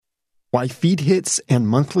Why feed hits and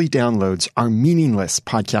monthly downloads are meaningless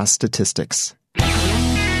podcast statistics.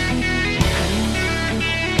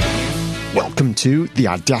 Welcome to the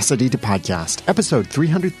Audacity to Podcast, episode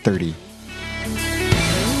 330.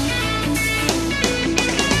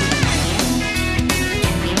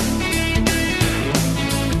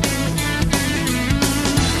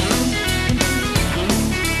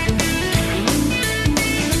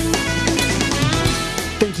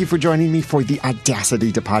 Thank you for joining me for the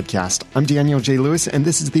Audacity to Podcast. I'm Daniel J. Lewis, and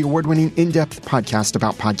this is the award-winning in-depth podcast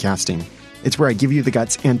about podcasting. It's where I give you the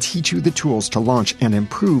guts and teach you the tools to launch and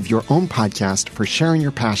improve your own podcast for sharing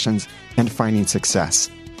your passions and finding success.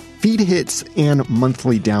 Feed hits and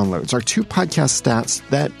monthly downloads are two podcast stats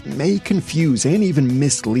that may confuse and even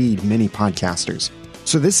mislead many podcasters.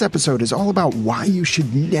 So this episode is all about why you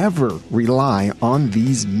should never rely on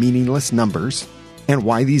these meaningless numbers and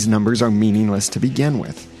why these numbers are meaningless to begin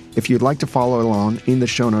with. If you'd like to follow along in the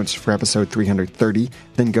show notes for episode 330,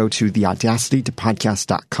 then go to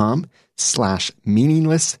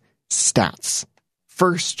theaudacitytopodcast.com/meaningless stats.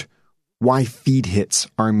 First, why feed hits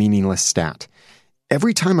are a meaningless stat.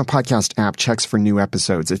 Every time a podcast app checks for new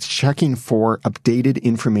episodes, it's checking for updated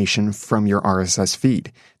information from your RSS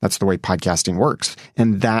feed. That's the way podcasting works,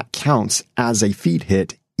 and that counts as a feed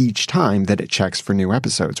hit each time that it checks for new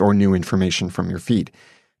episodes or new information from your feed.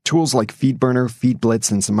 Tools like FeedBurner, FeedBlitz,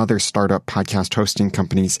 and some other startup podcast hosting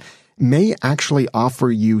companies may actually offer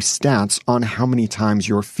you stats on how many times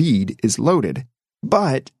your feed is loaded.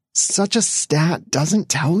 But such a stat doesn't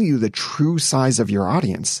tell you the true size of your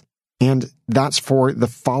audience. And that's for the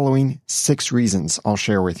following 6 reasons I'll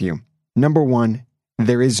share with you. Number 1,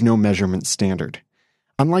 there is no measurement standard.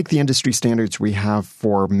 Unlike the industry standards we have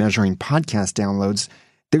for measuring podcast downloads,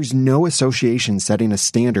 there's no association setting a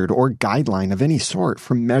standard or guideline of any sort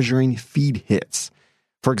for measuring feed hits.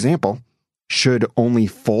 For example, should only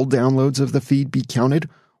full downloads of the feed be counted,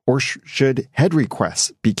 or should head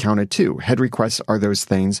requests be counted too? Head requests are those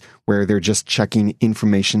things where they're just checking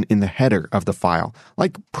information in the header of the file,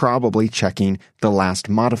 like probably checking the last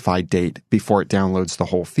modified date before it downloads the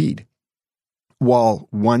whole feed. While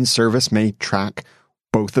one service may track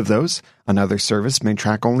both of those, another service may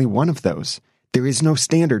track only one of those. There is no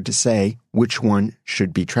standard to say which one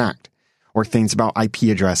should be tracked, or things about IP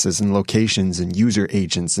addresses and locations and user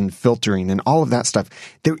agents and filtering and all of that stuff.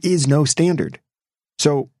 There is no standard.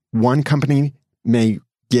 So one company may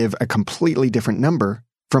give a completely different number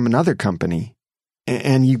from another company,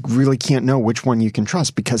 and you really can't know which one you can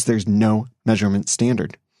trust because there's no measurement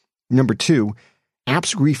standard. Number 2,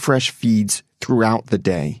 apps refresh feeds throughout the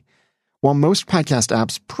day. While most podcast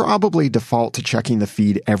apps probably default to checking the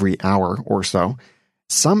feed every hour or so,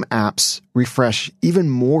 some apps refresh even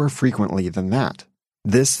more frequently than that.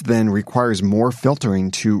 This then requires more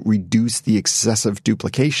filtering to reduce the excessive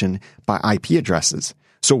duplication by IP addresses.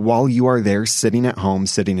 So while you are there sitting at home,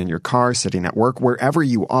 sitting in your car, sitting at work, wherever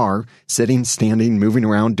you are, sitting, standing, moving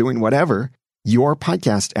around, doing whatever, your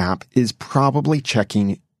podcast app is probably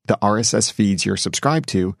checking the RSS feeds you're subscribed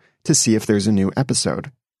to see if there's a new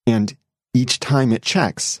episode. And each time it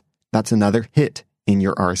checks, that's another hit in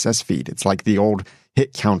your RSS feed. It's like the old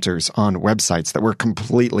hit counters on websites that were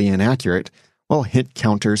completely inaccurate. Well, hit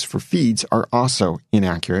counters for feeds are also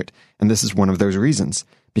inaccurate, and this is one of those reasons,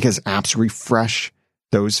 because apps refresh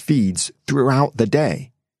those feeds throughout the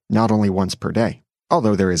day, not only once per day.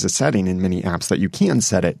 Although there is a setting in many apps that you can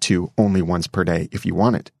set it to only once per day if you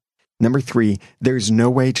want it. Number 3, there's no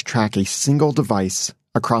way to track a single device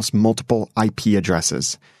across multiple IP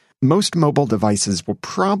addresses. Most mobile devices will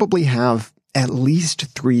probably have at least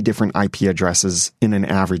 3 different IP addresses in an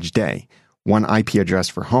average day. One IP address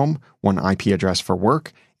for home, one IP address for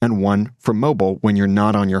work, and one for mobile when you're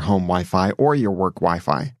not on your home Wi-Fi or your work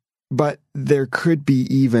Wi-Fi. But there could be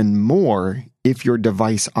even more if your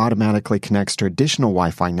device automatically connects to additional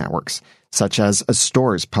Wi-Fi networks, such as a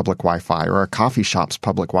store's public Wi-Fi or a coffee shop's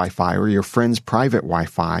public Wi-Fi or your friend's private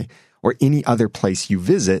Wi-Fi, or any other place you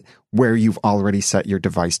visit where you've already set your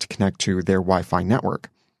device to connect to their Wi-Fi network.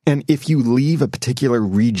 And if you leave a particular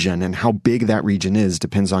region, and how big that region is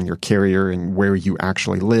depends on your carrier and where you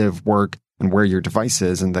actually live, work, and where your device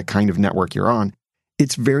is and the kind of network you're on,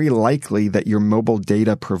 it's very likely that your mobile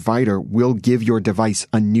data provider will give your device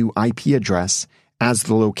a new IP address as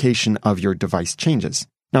the location of your device changes.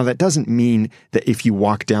 Now, that doesn't mean that if you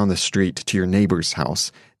walk down the street to your neighbor's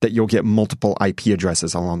house, that you'll get multiple IP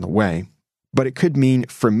addresses along the way. But it could mean,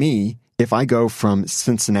 for me, if I go from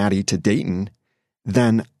Cincinnati to Dayton,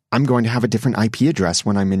 then I'm going to have a different IP address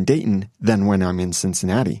when I'm in Dayton than when I'm in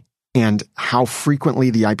Cincinnati. And how frequently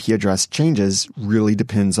the IP address changes really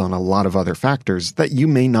depends on a lot of other factors that you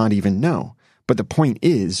may not even know. But the point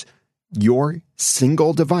is, your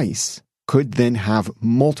single device could then have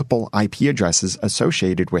multiple IP addresses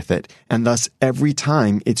associated with it, and thus every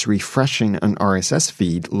time it's refreshing an RSS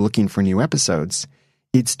feed looking for new episodes,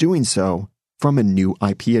 it's doing so from a new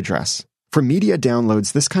IP address. For media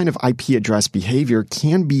downloads, this kind of IP address behavior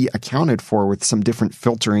can be accounted for with some different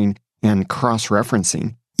filtering and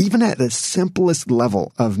cross-referencing. Even at the simplest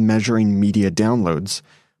level of measuring media downloads,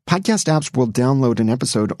 podcast apps will download an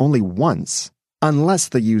episode only once, unless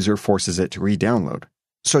the user forces it to re-download.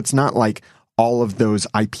 So it's not like all of those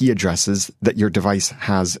IP addresses that your device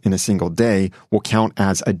has in a single day will count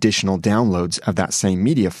as additional downloads of that same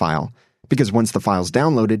media file, because once the file's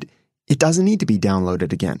downloaded, it doesn't need to be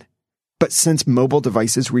downloaded again. But since mobile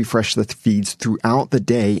devices refresh the feeds throughout the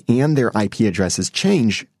day and their IP addresses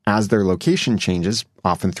change as their location changes,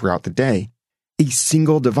 often throughout the day, a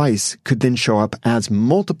single device could then show up as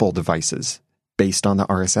multiple devices based on the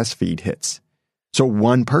RSS feed hits. So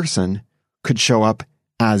one person could show up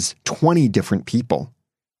as 20 different people,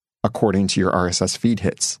 according to your RSS feed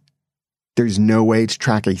hits. There's no way to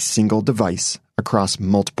track a single device across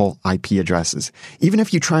multiple IP addresses. Even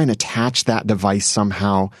if you try and attach that device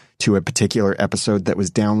somehow to a particular episode that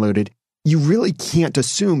was downloaded, you really can't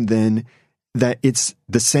assume then that it's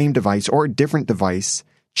the same device or a different device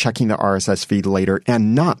checking the RSS feed later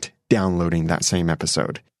and not downloading that same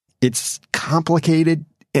episode. It's complicated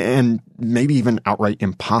and maybe even outright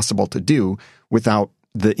impossible to do without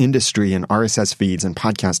the industry and RSS feeds and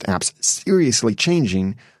podcast apps seriously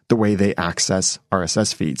changing the way they access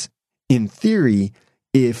RSS feeds. In theory,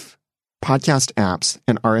 if podcast apps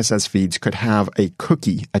and RSS feeds could have a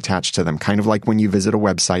cookie attached to them, kind of like when you visit a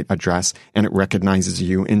website address and it recognizes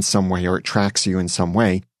you in some way or it tracks you in some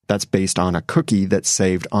way, that's based on a cookie that's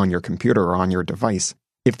saved on your computer or on your device.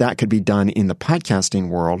 If that could be done in the podcasting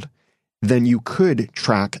world, then you could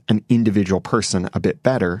track an individual person a bit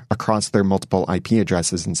better across their multiple IP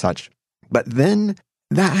addresses and such. But then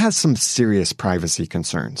that has some serious privacy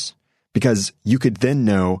concerns, because you could then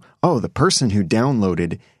know, oh, the person who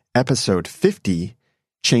downloaded episode 50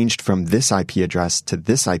 changed from this IP address to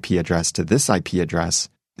this IP address to this IP address.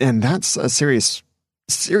 And that's a serious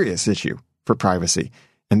issue for privacy.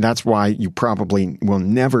 And that's why you probably will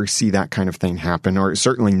never see that kind of thing happen, or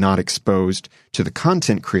certainly not exposed to the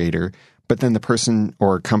content creator. But then the person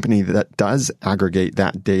or company that does aggregate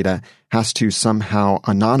that data has to somehow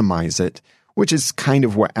anonymize it, which is kind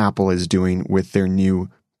of what Apple is doing with their new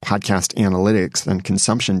podcast analytics and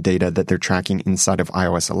consumption data that they're tracking inside of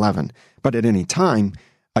iOS 11. But at any time,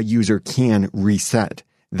 a user can reset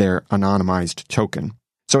their anonymized token.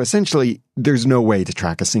 So essentially, there's no way to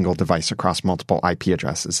track a single device across multiple IP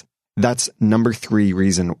addresses. That's number 3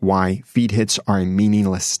 reason why feed hits are a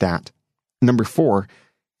meaningless stat. Number 4,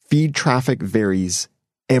 feed traffic varies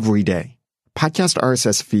every day. Podcast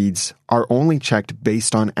RSS feeds are only checked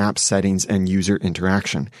based on app settings and user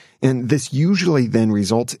interaction, and this usually then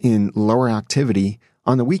results in lower activity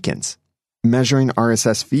on the weekends. Measuring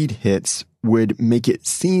RSS feed hits would make it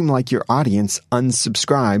seem like your audience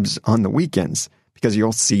unsubscribes on the weekends, because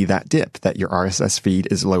you'll see that dip, that your RSS feed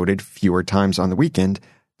is loaded fewer times on the weekend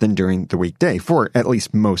than during the weekday, for at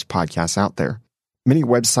least most podcasts out there. Many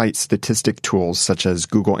website statistic tools, such as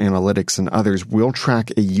Google Analytics and others, will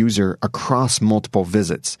track a user across multiple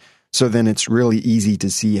visits. So then it's really easy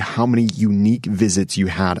to see how many unique visits you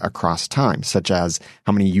had across time, such as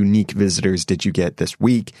how many unique visitors did you get this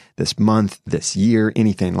week, this month, this year,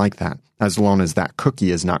 anything like that, as long as that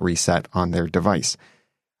cookie is not reset on their device.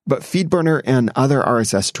 But FeedBurner and other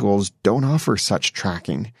RSS tools don't offer such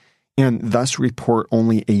tracking, and thus report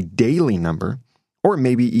only a daily number, or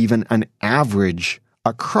maybe even an average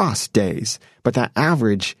across days, but that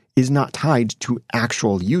average is not tied to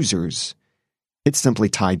actual users. It's simply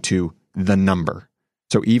tied to the number.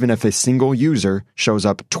 So even if a single user shows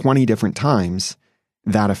up 20 different times,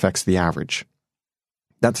 that affects the average.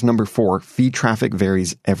 That's number 4, feed traffic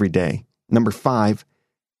varies every day. Number 5,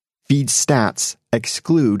 feed stats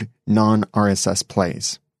exclude non-RSS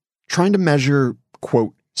plays. Trying to measure,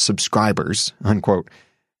 quote, subscribers, unquote,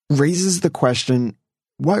 raises the question,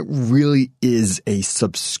 what really is a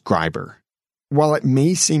subscriber? While it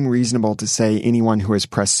may seem reasonable to say anyone who has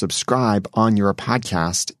pressed subscribe on your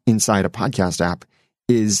podcast inside a podcast app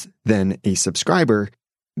is then a subscriber,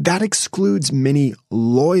 that excludes many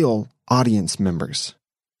loyal audience members.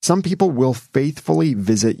 Some people will faithfully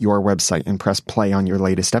visit your website and press play on your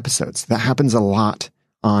latest episodes. That happens a lot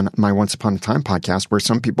on my Once Upon a Time podcast, where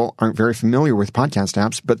some people aren't very familiar with podcast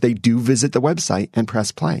apps, but they do visit the website and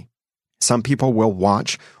press play. Some people will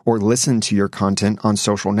watch or listen to your content on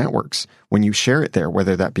social networks when you share it there,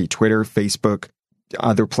 whether that be Twitter, Facebook,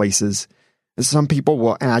 other places. Some people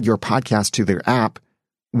will add your podcast to their app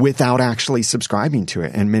without actually subscribing to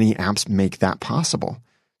it, and many apps make that possible.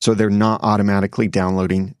 So they're not automatically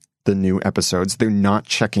downloading the new episodes. They're not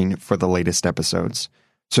checking for the latest episodes.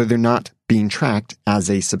 So they're not being tracked as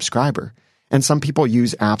a subscriber. And some people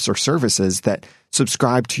use apps or services that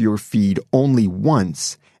subscribe to your feed only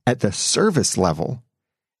once at the service level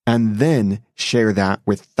and then share that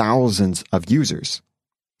with thousands of users,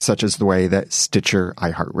 such as the way that Stitcher,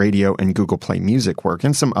 iHeartRadio, and Google Play Music work,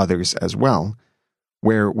 and some others as well,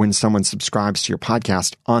 where when someone subscribes to your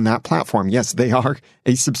podcast on that platform, yes, they are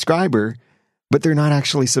a subscriber, but they're not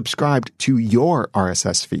actually subscribed to your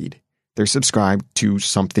RSS feed. They're subscribed to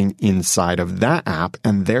something inside of that app,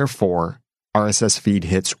 and therefore RSS feed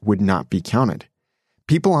hits would not be counted.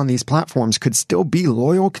 People on these platforms could still be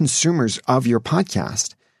loyal consumers of your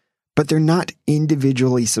podcast, but they're not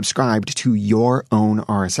individually subscribed to your own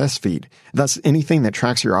RSS feed. Thus, anything that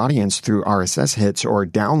tracks your audience through RSS hits or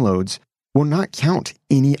downloads will not count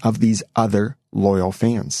any of these other loyal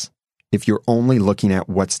fans. If you're only looking at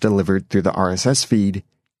what's delivered through the RSS feed,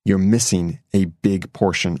 you're missing a big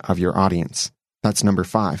portion of your audience. That's number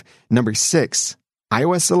 5. Number 6,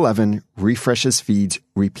 iOS 11 refreshes feeds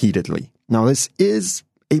repeatedly. Now, this is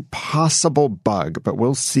a possible bug, but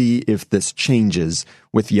we'll see if this changes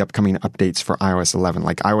with the upcoming updates for iOS 11.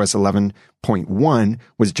 Like iOS 11.1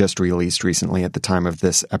 was just released recently at the time of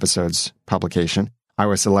this episode's publication.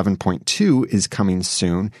 iOS 11.2 is coming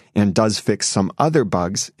soon and does fix some other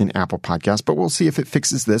bugs in Apple Podcasts, but we'll see if it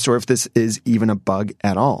fixes this or if this is even a bug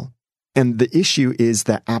at all. And the issue is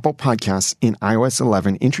that Apple Podcasts in iOS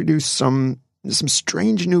 11 introduced some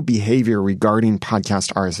strange new behavior regarding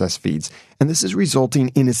podcast RSS feeds, and this is resulting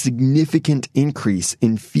in a significant increase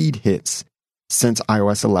in feed hits since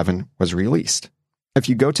iOS 11 was released. If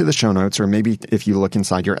you go to the show notes, or maybe if you look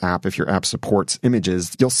inside your app, if your app supports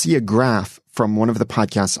images, you'll see a graph from one of the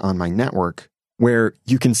podcasts on my network where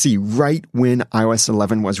you can see right when iOS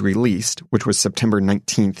 11 was released, which was September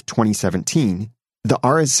 19th, 2017, the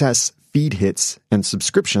RSS feed hits and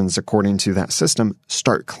subscriptions, according to that system,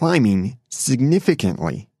 start climbing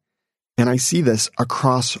significantly. And I see this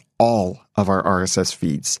across all of our RSS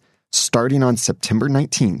feeds. Starting on September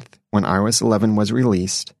 19th, when iOS 11 was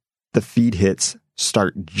released, the feed hits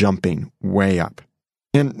start jumping way up.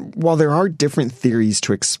 And while there are different theories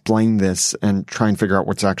to explain this and try and figure out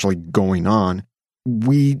what's actually going on,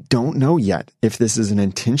 we don't know yet if this is an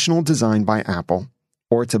intentional design by Apple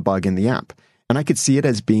or it's a bug in the app. And I could see it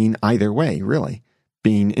as being either way, really.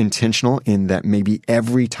 Being intentional in that maybe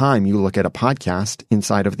every time you look at a podcast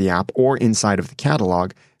inside of the app or inside of the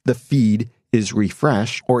catalog, the feed is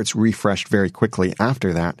refreshed, or it's refreshed very quickly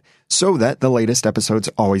after that, so that the latest episodes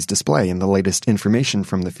always display and the latest information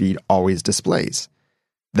from the feed always displays.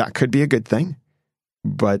 That could be a good thing,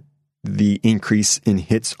 but the increase in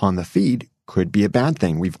hits on the feed could be a bad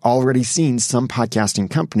thing. We've already seen some podcasting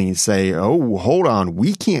companies say, oh, hold on,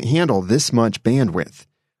 we can't handle this much bandwidth.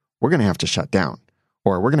 We're going to have to shut down,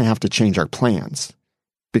 or we're going to have to change our plans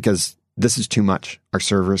because this is too much. Our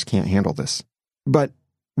servers can't handle this. But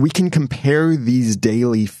we can compare these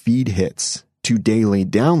daily feed hits to daily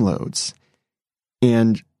downloads,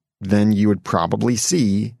 and then you would probably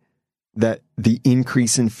see that the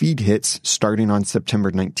increase in feed hits starting on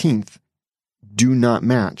September 19th do not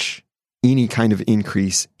match any kind of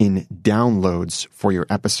increase in downloads for your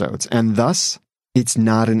episodes. And thus, it's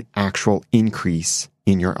not an actual increase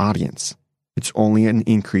in your audience. It's only an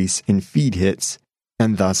increase in feed hits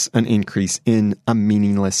and thus an increase in a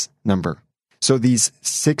meaningless number. So these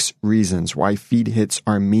 6 reasons why feed hits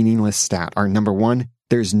are a meaningless stat are: number 1,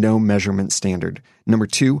 there's no measurement standard. Number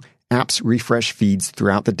 2, apps refresh feeds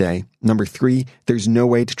throughout the day. Number 3, there's no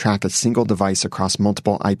way to track a single device across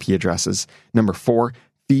multiple IP addresses. Number 4,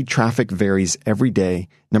 feed traffic varies every day.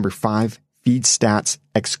 Number 5, feed stats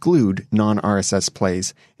exclude non-RSS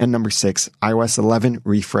plays. And number 6, iOS 11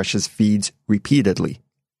 refreshes feeds repeatedly.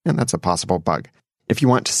 And that's a possible bug. If you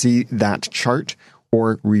want to see that chart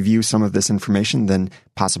or review some of this information, then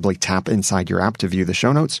possibly tap inside your app to view the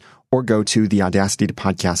show notes, or go to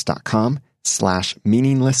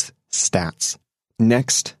theaudacitypodcast.com/meaningless stats.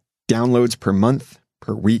 Next, downloads per month,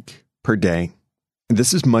 per week, per day.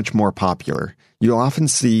 This is much more popular. You'll often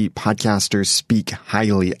see podcasters speak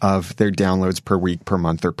highly of their downloads per week, per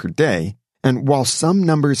month, or per day. And while some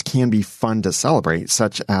numbers can be fun to celebrate,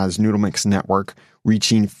 such as Noodle Mix Network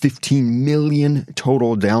reaching 15 million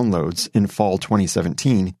total downloads in fall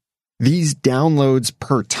 2017, these downloads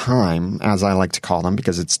per time, as I like to call them,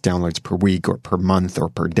 because it's downloads per week or per month or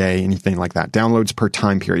per day, anything like that, downloads per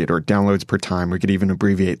time period or downloads per time, we could even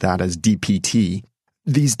abbreviate that as DPT.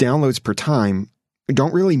 These downloads per time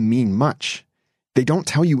don't really mean much. They don't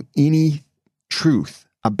tell you any truth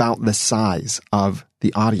about the size of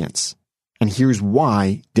the audience. And here's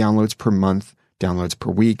why downloads per month, downloads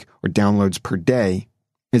per week, or downloads per day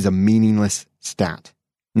is a meaningless stat.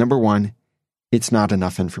 Number one, it's not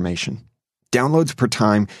enough information. Downloads per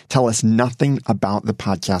time tell us nothing about the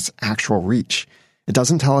podcast's actual reach. It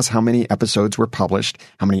doesn't tell us how many episodes were published,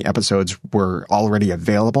 how many episodes were already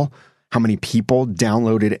available, how many people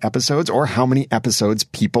downloaded episodes, or how many episodes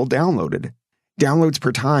people downloaded. Downloads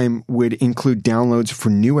per time would include downloads for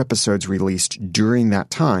new episodes released during that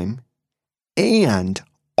time, and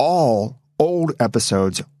all old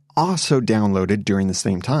episodes also downloaded during the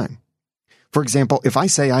same time. For example, if I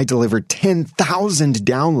say I delivered 10,000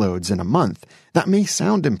 downloads in a month, that may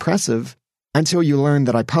sound impressive until you learn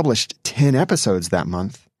that I published 10 episodes that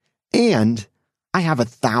month, and I have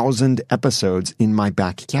 1,000 episodes in my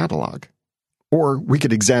back catalog. Or we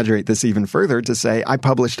could exaggerate this even further to say I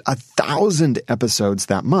published 1,000 episodes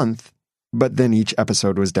that month, but then each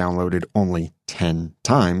episode was downloaded only 10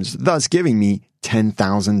 times, thus giving me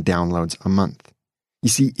 10,000 downloads a month. You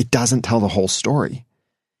see, it doesn't tell the whole story.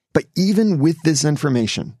 But even with this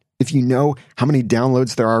information, if you know how many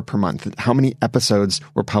downloads there are per month, how many episodes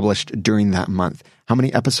were published during that month, how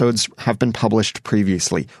many episodes have been published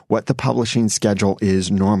previously, what the publishing schedule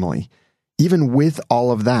is normally, even with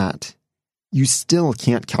all of that, you still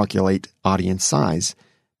can't calculate audience size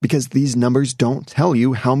because these numbers don't tell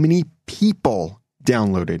you how many people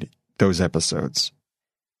downloaded those episodes.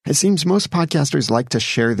 It seems most podcasters like to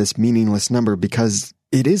share this meaningless number because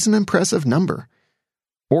it is an impressive number.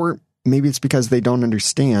 Or maybe it's because they don't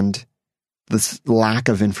understand this lack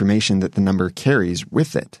of information that the number carries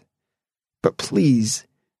with it. But please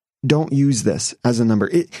don't use this as a number.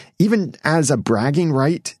 Even as a bragging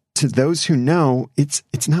right to those who know, it's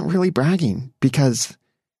not really bragging because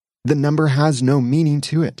the number has no meaning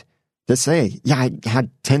to it. To say, yeah, I had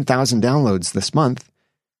 10,000 downloads this month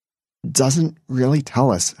doesn't really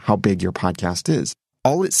tell us how big your podcast is.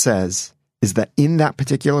 All it says is that in that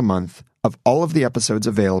particular month, of all of the episodes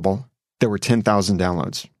available, there were 10,000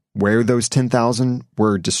 downloads. Where those 10,000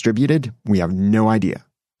 were distributed, we have no idea.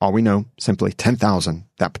 All we know, simply 10,000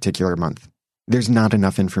 that particular month. There's not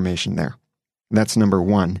enough information there. That's number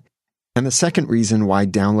one. And the second reason why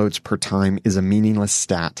downloads per time is a meaningless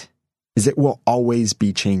stat is it will always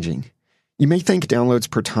be changing. You may think downloads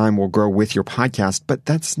per time will grow with your podcast, but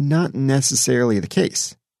that's not necessarily the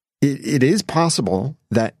case. It is possible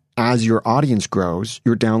that as your audience grows,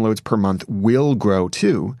 your downloads per month will grow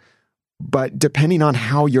too. But depending on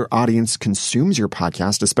how your audience consumes your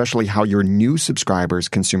podcast, especially how your new subscribers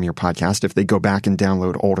consume your podcast, if they go back and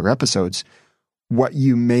download older episodes, what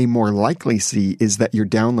you may more likely see is that your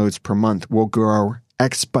downloads per month will grow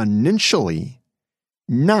exponentially,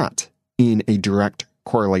 not in a direct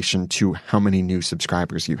correlation to how many new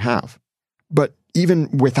subscribers you have. But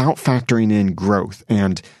even without factoring in growth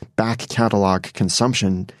and back catalog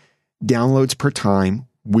consumption, downloads per time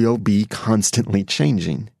will be constantly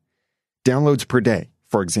changing. Downloads per day,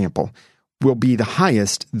 for example, will be the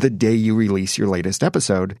highest the day you release your latest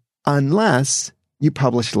episode, unless you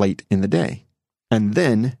publish late in the day. And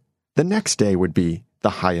then the next day would be the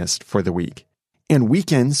highest for the week. And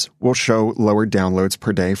weekends will show lower downloads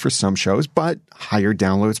per day for some shows, but higher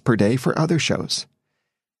downloads per day for other shows.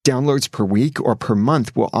 Downloads per week or per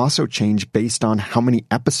month will also change based on how many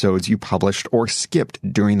episodes you published or skipped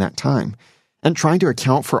during that time. And trying to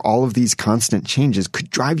account for all of these constant changes could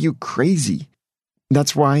drive you crazy.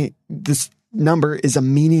 That's why this number is a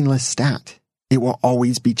meaningless stat. It will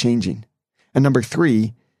always be changing. And number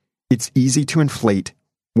three, it's easy to inflate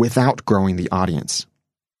without growing the audience.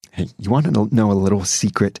 Hey, you want to know a little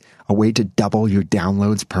secret, a way to double your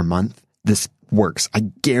downloads per month? This works. I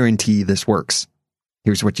guarantee this works.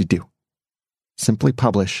 Here's what you do. Simply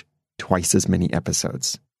publish twice as many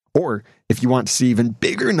episodes. Or if you want to see even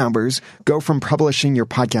bigger numbers, go from publishing your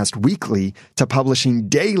podcast weekly to publishing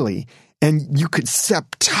daily, and you could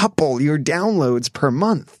septuple your downloads per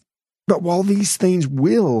month. But while these things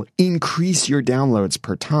will increase your downloads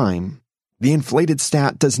per time, the inflated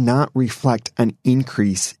stat does not reflect an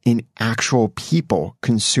increase in actual people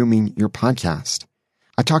consuming your podcast.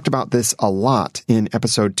 I talked about this a lot in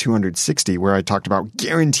episode 260, where I talked about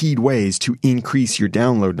guaranteed ways to increase your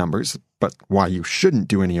download numbers, but why you shouldn't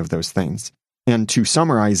do any of those things. And to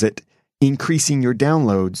summarize it, increasing your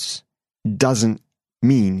downloads doesn't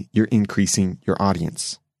mean you're increasing your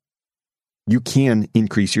audience. You can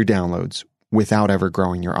increase your downloads without ever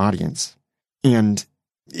growing your audience. And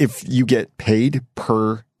if you get paid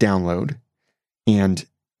per download and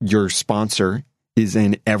your sponsor is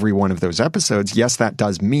in every one of those episodes, yes, that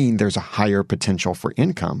does mean there's a higher potential for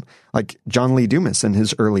income. Like John Lee Dumas in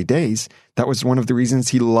his early days, that was one of the reasons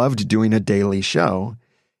he loved doing a daily show,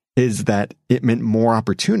 is that it meant more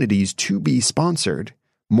opportunities to be sponsored,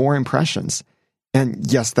 more impressions.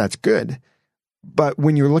 And yes, that's good. But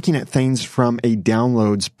when you're looking at things from a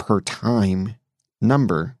downloads per time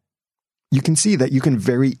number, you can see that you can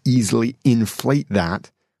very easily inflate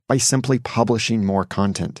that by simply publishing more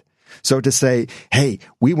content. So to say, hey,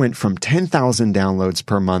 we went from 10,000 downloads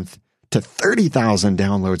per month to 30,000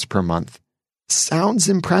 downloads per month sounds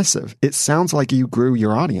impressive. It sounds like you grew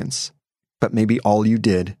your audience, but maybe all you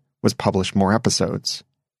did was publish more episodes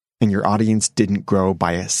and your audience didn't grow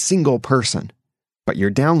by a single person, but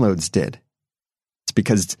your downloads did. It's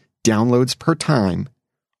because downloads per time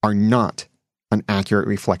are not an accurate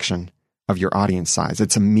reflection of your audience size.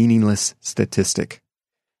 It's a meaningless statistic.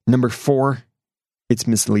 Number 4, it's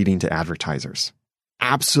misleading to advertisers.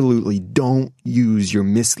 Absolutely don't use your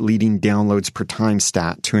misleading downloads per time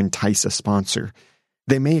stat to entice a sponsor.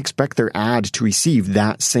 They may expect their ad to receive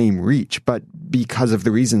that same reach, but because of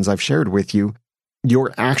the reasons I've shared with you,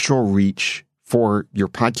 your actual reach for your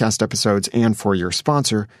podcast episodes and for your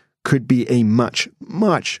sponsor could be a much,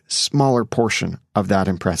 much smaller portion of that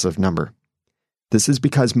impressive number. This is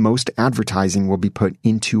because most advertising will be put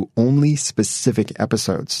into only specific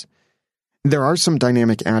episodes. There are some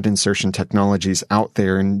dynamic ad insertion technologies out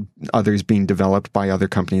there and others being developed by other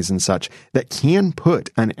companies and such that can put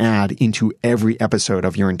an ad into every episode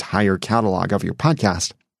of your entire catalog of your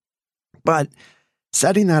podcast. But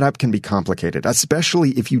setting that up can be complicated, especially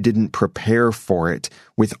if you didn't prepare for it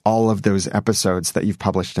with all of those episodes that you've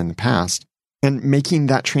published in the past. And making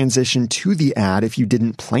that transition to the ad, if you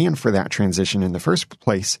didn't plan for that transition in the first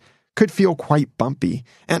place, could feel quite bumpy.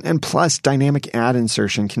 And plus, dynamic ad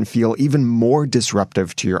insertion can feel even more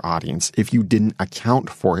disruptive to your audience if you didn't account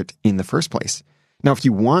for it in the first place. Now, if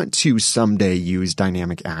you want to someday use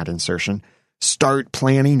dynamic ad insertion, start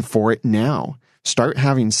planning for it now. Start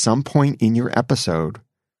having some point in your episode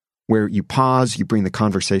where you pause, you bring the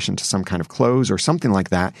conversation to some kind of close or something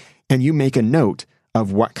like that, and you make a note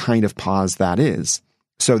of what kind of pause that is,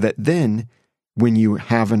 so that then when you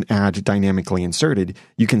have an ad dynamically inserted,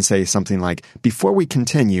 you can say something like, before we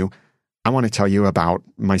continue, I want to tell you about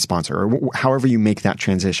my sponsor, or however you make that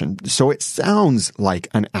transition. So it sounds like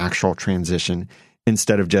an actual transition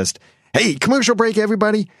instead of just, hey, commercial break,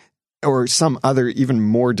 everybody, or some other even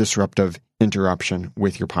more disruptive interruption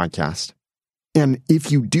with your podcast. And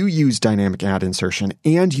if you do use dynamic ad insertion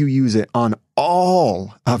and you use it on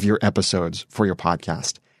all of your episodes for your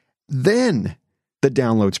podcast, then the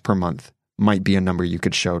downloads per month might be a number you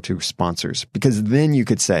could show to sponsors, because then you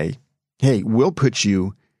could say, hey, we'll put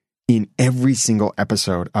you in every single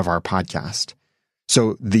episode of our podcast.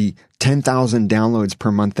 So the 10,000 downloads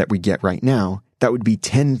per month that we get right now, that would be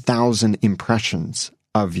 10,000 impressions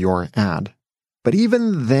of your ad. But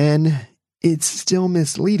even then, it's still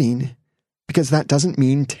misleading because that doesn't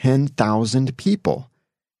mean 10,000 people.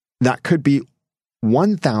 That could be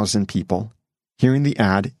 1,000 people hearing the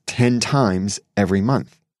ad 10 times every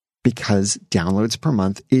month, because downloads per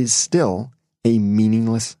month is still a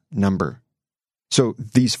meaningless number. So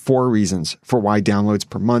these 4 reasons for why downloads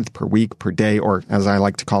per month, per week, per day, or as I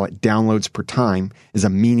like to call it, downloads per time is a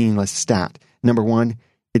meaningless stat. Number 1,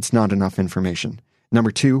 it's not enough information.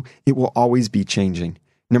 Number 2, it will always be changing.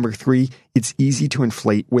 Number 3, it's easy to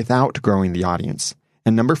inflate without growing the audience.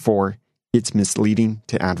 And number 4, it's misleading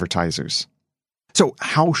to advertisers. So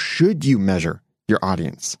how should you measure your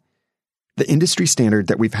audience? The industry standard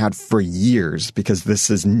that we've had for years, because this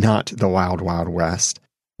is not the wild, wild west,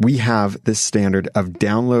 we have this standard of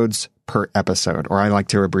downloads per episode, or I like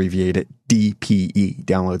to abbreviate it DPE,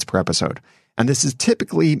 downloads per episode. And this is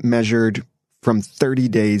typically measured from 30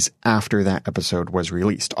 days after that episode was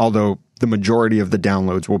released, although the majority of the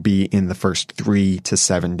downloads will be in the first 3 to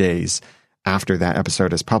 7 days after that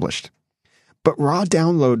episode is published. But raw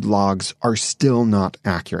download logs are still not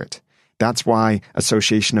accurate. That's why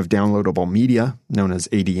Association of Downloadable Media, known as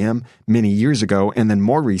ADM, many years ago, and then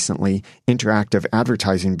more recently, Interactive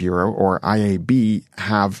Advertising Bureau, or IAB,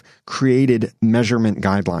 have created measurement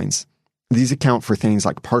guidelines. These account for things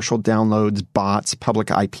like partial downloads, bots,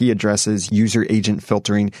 public IP addresses, user agent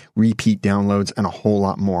filtering, repeat downloads, and a whole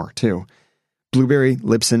lot more, too. Blueberry,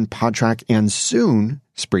 Libsyn, Podtrac, and soon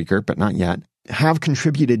Spreaker, but not yet, have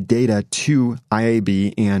contributed data to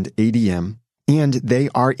IAB and ADM, and they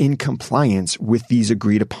are in compliance with these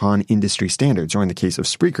agreed-upon industry standards, or in the case of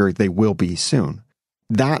Spreaker, they will be soon.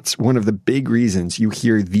 That's one of the big reasons you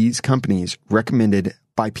hear these companies recommended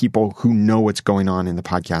by people who know what's going on in the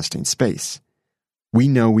podcasting space. We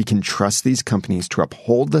know we can trust these companies to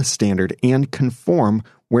uphold the standard and conform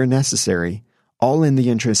where necessary, all in the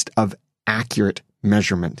interest of accurate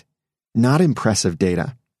measurement, not impressive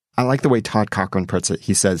data. I like the way Todd Cochran puts it.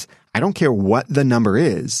 He says, I don't care what the number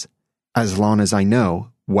is, as long as I know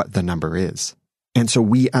what the number is. And so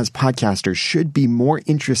we as podcasters should be more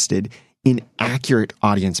interested in accurate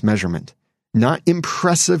audience measurement, not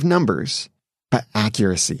impressive numbers, but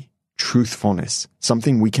accuracy, truthfulness,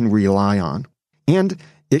 something we can rely on. And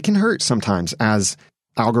it can hurt sometimes as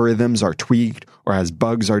algorithms are tweaked or as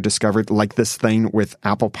bugs are discovered, like this thing with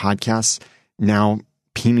Apple Podcasts now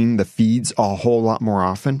pinging the feeds a whole lot more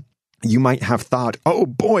often. You might have thought, oh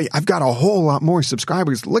boy, I've got a whole lot more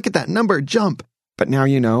subscribers. Look at that number jump. But now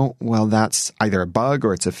you know, well, that's either a bug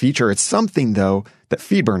or it's a feature. It's something, though, that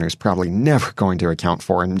FeedBurner is probably never going to account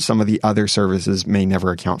for, and some of the other services may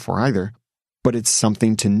never account for either. But it's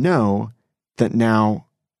something to know that now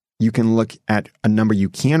you can look at a number you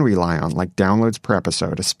can rely on, like downloads per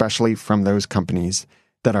episode, especially from those companies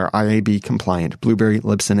that are IAB compliant. Blueberry,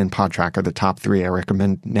 Libsyn, and Podtrac are the top 3 I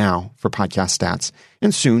recommend now for podcast stats.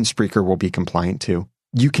 And soon Spreaker will be compliant too.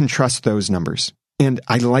 You can trust those numbers. And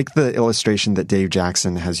I like the illustration that Dave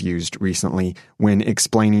Jackson has used recently when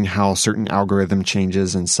explaining how certain algorithm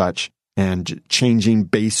changes and such, and changing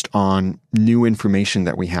based on new information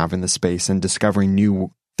that we have in the space and discovering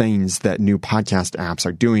new things that new podcast apps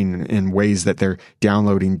are doing in ways that they're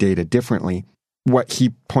downloading data differently. What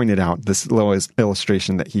he pointed out, this little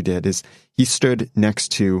illustration that he did, is he stood next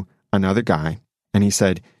to another guy and he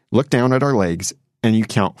said, look down at our legs and you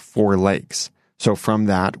count 4 legs. So from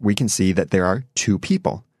that, we can see that there are 2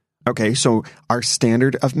 people. Okay, so our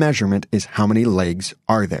standard of measurement is how many legs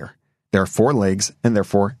are there? There are 4 legs, and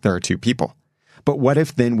therefore there are 2 people. But what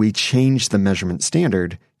if then we change the measurement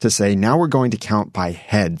standard to say, now we're going to count by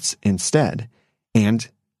heads instead, and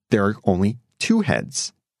there are only 2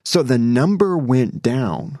 heads. So the number went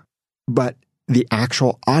down, but the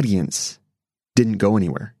actual audience didn't go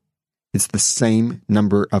anywhere. It's the same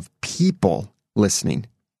number of people listening.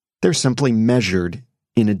 They're simply measured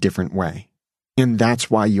in a different way. And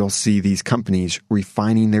that's why you'll see these companies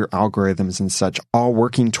refining their algorithms and such, all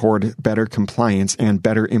working toward better compliance and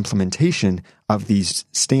better implementation of these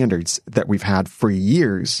standards that we've had for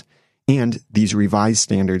years, and these revised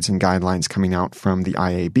standards and guidelines coming out from the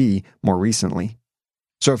IAB more recently.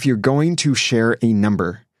 So if you're going to share a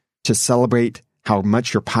number to celebrate how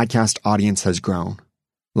much your podcast audience has grown,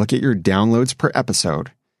 look at your downloads per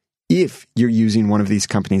episode, if you're using one of these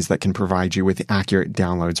companies that can provide you with accurate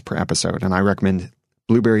downloads per episode. And I recommend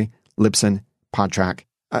Blueberry, Libsyn, Podtrac.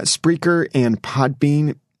 Spreaker and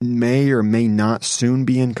Podbean may or may not soon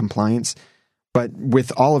be in compliance. But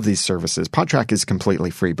with all of these services, Podtrac is completely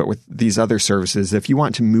free. But with these other services, if you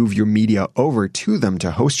want to move your media over to them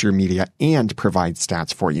to host your media and provide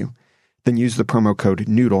stats for you, then use the promo code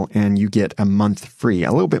Noodle and you get a month free,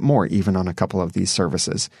 a little bit more even on a couple of these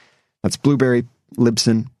services. That's Blueberry,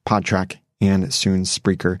 Libsyn, Podtrac, and soon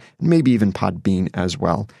Spreaker, and maybe even Podbean as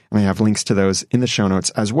well. And I have links to those in the show notes,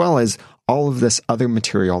 as well as all of this other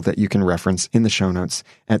material that you can reference in the show notes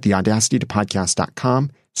at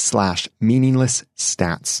theaudacitytopodcast.com/meaningless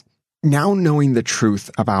stats. Now knowing the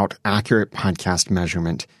truth about accurate podcast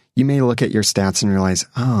measurement, you may look at your stats and realize,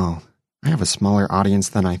 oh, I have a smaller audience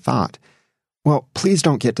than I thought. Well, please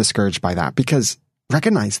don't get discouraged by that, because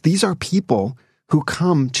recognize these are people who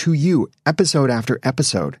come to you episode after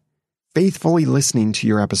episode, faithfully listening to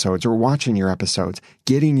your episodes or watching your episodes,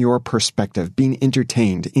 getting your perspective, being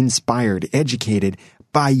entertained, inspired, educated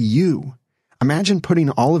by you. Imagine putting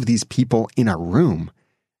all of these people in a room.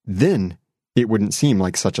 Then it wouldn't seem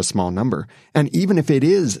like such a small number. And even if it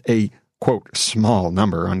is a, quote, small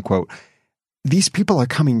number, unquote, these people are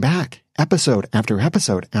coming back episode after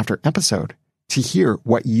episode after episode to hear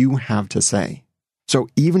what you have to say. So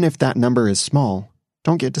even if that number is small,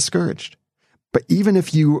 don't get discouraged. But even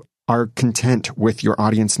if you are content with your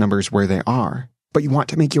audience numbers where they are, but you want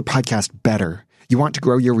to make your podcast better, you want to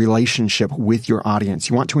grow your relationship with your audience,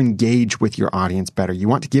 you want to engage with your audience better, you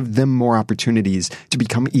want to give them more opportunities to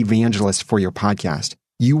become evangelists for your podcast,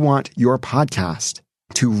 you want your podcast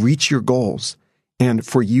to reach your goals and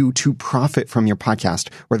for you to profit from your podcast,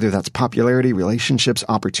 whether that's popularity, relationships,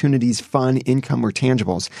 opportunities, fun, income, or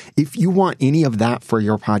tangibles. If you want any of that for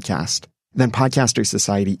your podcast, then Podcaster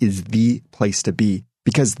Society is the place to be,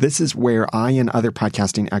 because this is where I and other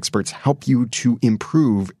podcasting experts help you to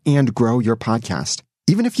improve and grow your podcast.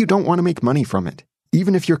 Even if you don't want to make money from it,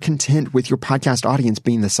 even if you're content with your podcast audience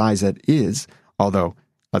being the size it is, although,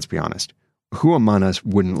 let's be honest, who among us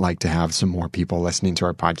wouldn't like to have some more people listening to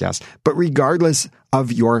our podcast? But regardless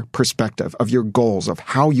of your perspective, of your goals, of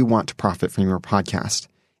how you want to profit from your podcast,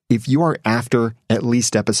 if you are after at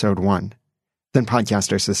least episode 1, then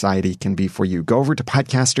Podcaster Society can be for you. Go over to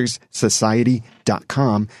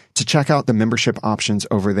podcastersociety.com to check out the membership options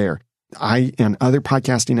over there. I and other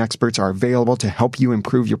podcasting experts are available to help you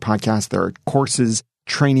improve your podcast. There are courses,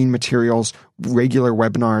 training materials, regular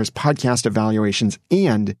webinars, podcast evaluations,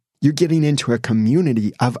 and you're getting into a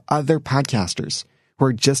community of other podcasters who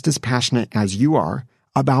are just as passionate as you are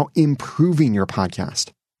about improving your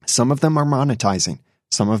podcast. Some of them are monetizing.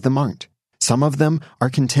 Some of them aren't. Some of them are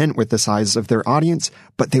content with the size of their audience,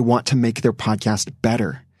 but they want to make their podcast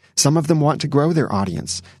better. Some of them want to grow their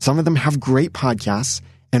audience. Some of them have great podcasts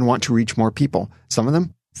and want to reach more people. Some of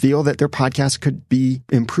them feel that their podcast could be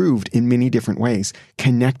improved in many different ways.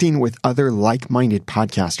 Connecting with other like-minded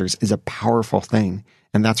podcasters is a powerful thing,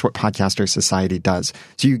 and that's what Podcaster Society does.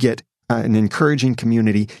 So you get an encouraging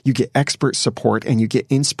community, you get expert support, and you get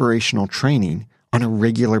inspirational training on a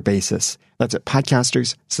regular basis. That's at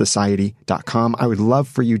podcasterssociety.com. I would love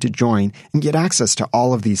for you to join and get access to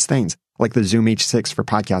all of these things, like the Zoom H6 for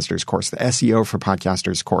Podcasters course, the SEO for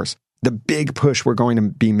Podcasters course, the big push we're going to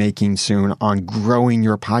be making soon on growing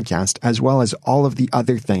your podcast, as well as all of the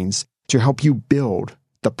other things to help you build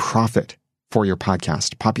the profit for your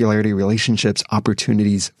podcast: popularity, relationships,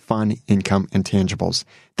 opportunities, fun, income, and tangibles.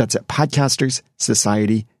 That's at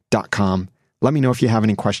podcasterssociety.com. Let me know if you have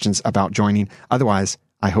any questions about joining. Otherwise,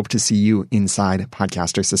 I hope to see you inside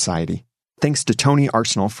Podcaster Society. Thanks to Tony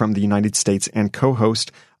Arsenal from the United States and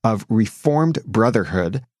co-host of Reformed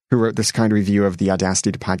Brotherhood, who wrote this kind review of the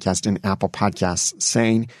Audacity to Podcast in Apple Podcasts,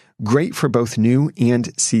 saying, "Great for both new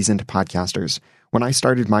and seasoned podcasters. When I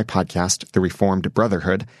started my podcast, The Reformed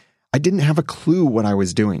Brotherhood, I didn't have a clue what I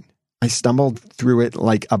was doing. I stumbled through it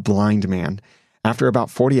like a blind man. After about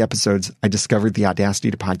 40 episodes, I discovered the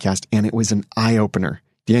Audacity to Podcast, and it was an eye-opener.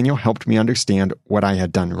 Daniel helped me understand what I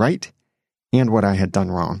had done right and what I had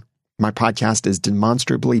done wrong. My podcast is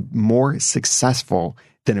demonstrably more successful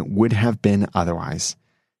than it would have been otherwise."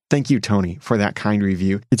 Thank you, Tony, for that kind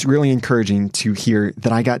review. It's really encouraging to hear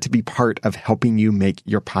that I got to be part of helping you make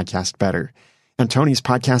your podcast better. And Tony's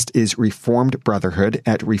podcast is Reformed Brotherhood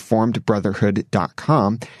at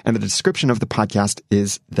reformedbrotherhood.com. And the description of the podcast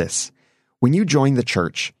is this: when you join the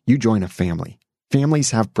church, you join a family.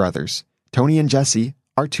 Families have brothers. Tony and Jesse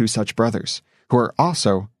are two such brothers, who are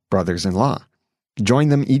also brothers-in-law. Join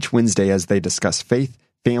them each Wednesday as they discuss faith,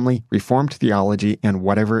 family, Reformed theology, and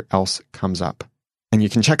whatever else comes up. And you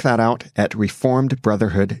can check that out at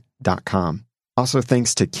reformedbrotherhood.com. Also,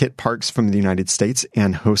 thanks to Kit Parks from the United States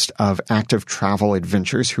and host of Active Travel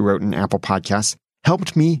Adventures, who wrote an Apple Podcast,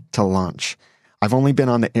 helped me to launch. I've only been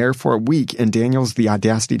on the air for a week, and Daniel's The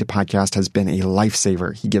Audacity to Podcast has been a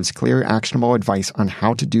lifesaver. He gives clear, actionable advice on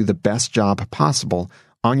how to do the best job possible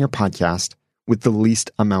on your podcast with the least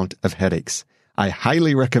amount of headaches. I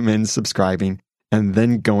highly recommend subscribing and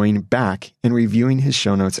then going back and reviewing his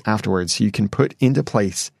show notes afterwards so you can put into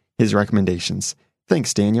place his recommendations.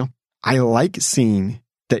 Thanks, Daniel. I like seeing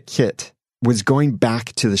that Kit was going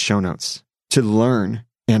back to the show notes to learn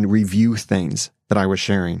and review things that I was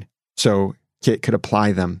sharing so Kit could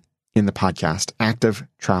apply them in the podcast, Active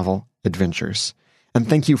Travel Adventures. And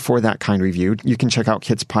thank you for that kind review. You can check out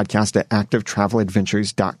Kit's podcast at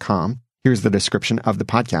activetraveladventures.com. Here's the description of the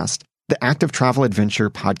podcast. The Active Travel Adventure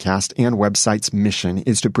podcast and website's mission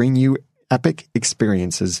is to bring you epic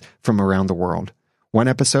experiences from around the world. One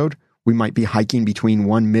episode, we might be hiking between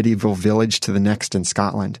one medieval village to the next in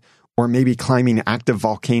Scotland, or maybe climbing active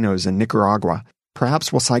volcanoes in Nicaragua.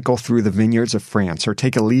 Perhaps we'll cycle through the vineyards of France or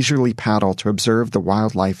take a leisurely paddle to observe the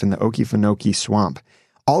wildlife in the Okefenokee swamp.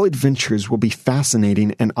 All adventures will be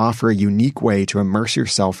fascinating and offer a unique way to immerse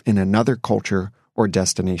yourself in another culture or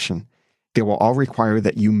destination. They will all require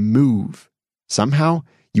that you move. Somehow,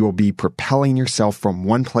 you will be propelling yourself from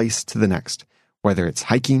one place to the next, whether it's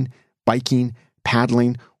hiking, biking,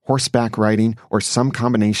 paddling, horseback riding, or some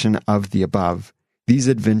combination of the above. These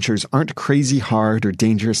adventures aren't crazy hard or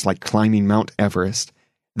dangerous like climbing Mount Everest.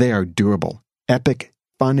 They are doable, epic,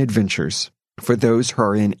 fun adventures for those who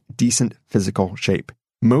are in decent physical shape.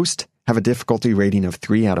 Most have a difficulty rating of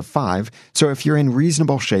 3 out of 5, so if you're in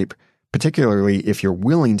reasonable shape, particularly if you're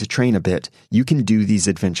willing to train a bit, you can do these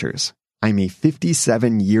adventures. I'm a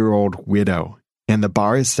 57-year-old widow, and the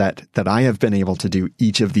bar is set that I have been able to do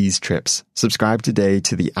each of these trips. Subscribe today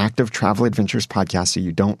to the Active Travel Adventures podcast so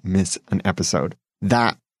you don't miss an episode.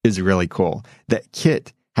 That is really cool, that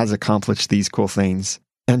Kit has accomplished these cool things,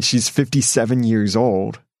 and she's 57 years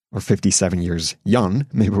old, or 57 years young,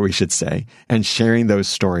 maybe we should say, and sharing those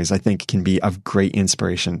stories, I think, can be of great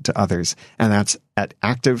inspiration to others. And that's at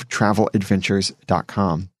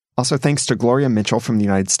activetraveladventures.com. Also, thanks to Gloria Mitchell from the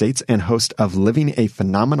United States and host of Living a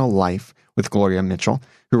Phenomenal Life with Gloria Mitchell,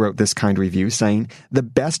 who wrote this kind review saying, "The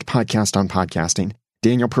best podcast on podcasting.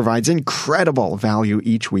 Daniel provides incredible value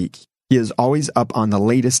each week. He is always up on the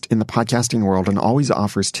latest in the podcasting world and always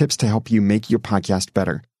offers tips to help you make your podcast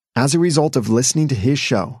better. As a result of listening to his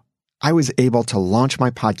show, I was able to launch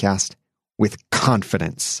my podcast with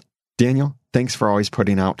confidence." Daniel, thanks for always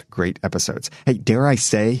putting out great episodes. Hey, dare I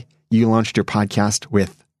say you launched your podcast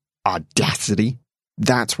with audacity?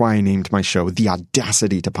 That's why I named my show The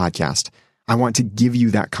Audacity to Podcast. I want to give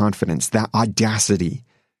you that confidence, that audacity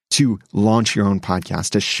to launch your own podcast,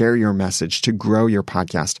 to share your message, to grow your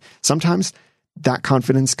podcast. Sometimes that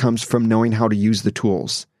confidence comes from knowing how to use the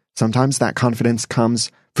tools. Sometimes that confidence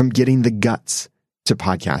comes from getting the guts to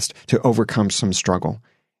podcast, to overcome some struggle.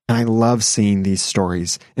 And I love seeing these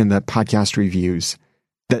stories in the podcast reviews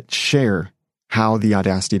that share how the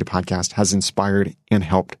Audacity to Podcast has inspired and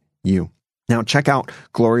helped you. Now, check out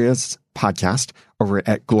Gloria's podcast over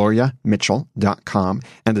at gloriamitchell.com.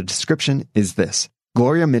 And the description is this: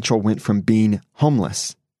 Gloria Mitchell went from being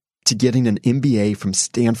homeless to getting an MBA from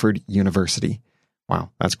Stanford University.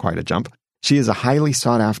 Wow, that's quite a jump. She is a highly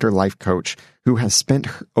sought-after life coach who has spent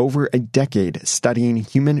over a decade studying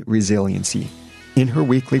human resiliency. In her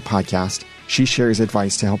weekly podcast, she shares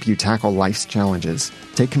advice to help you tackle life's challenges,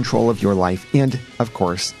 take control of your life, and, of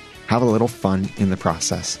course, have a little fun in the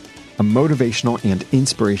process. A motivational and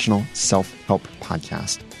inspirational self-help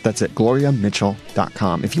podcast. That's at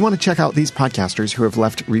gloriamitchell.com. If you want to check out these podcasters who have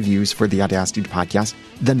left reviews for the Audacity to Podcast,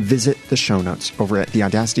 then visit the show notes over at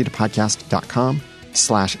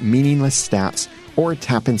theaudacitytopodcast.com/meaninglessstats, or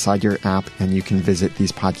tap inside your app and you can visit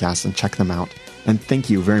these podcasts and check them out. And thank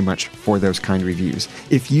you very much for those kind reviews.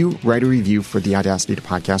 If you write a review for the Audacity to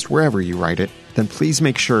Podcast, wherever you write it, then please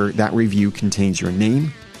make sure that review contains your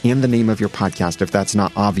name and the name of your podcast if that's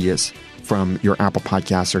not obvious from your Apple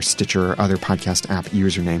Podcasts or Stitcher or other podcast app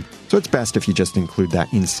username. So it's best if you just include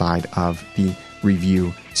that inside of the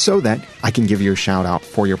review so that I can give you a shout out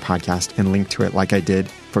for your podcast and link to it like I did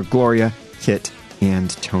for Gloria, Kit, and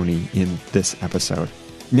Tony in this episode.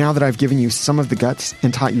 Now that I've given you some of the guts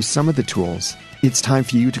and taught you some of the tools, it's time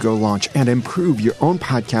for you to go launch and improve your own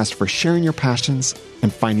podcast for sharing your passions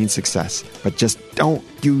and finding success. But just don't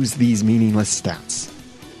use these meaningless stats.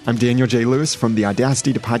 I'm Daniel J. Lewis from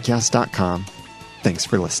theaudacitytopodcast.com. Thanks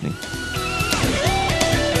for listening.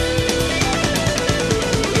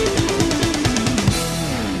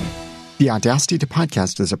 The Audacity to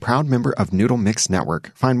Podcast is a proud member of Noodle Mix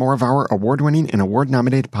Network. Find more of our award-winning and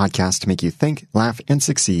award-nominated podcasts to make you think, laugh, and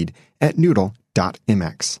succeed at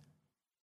noodle.mx.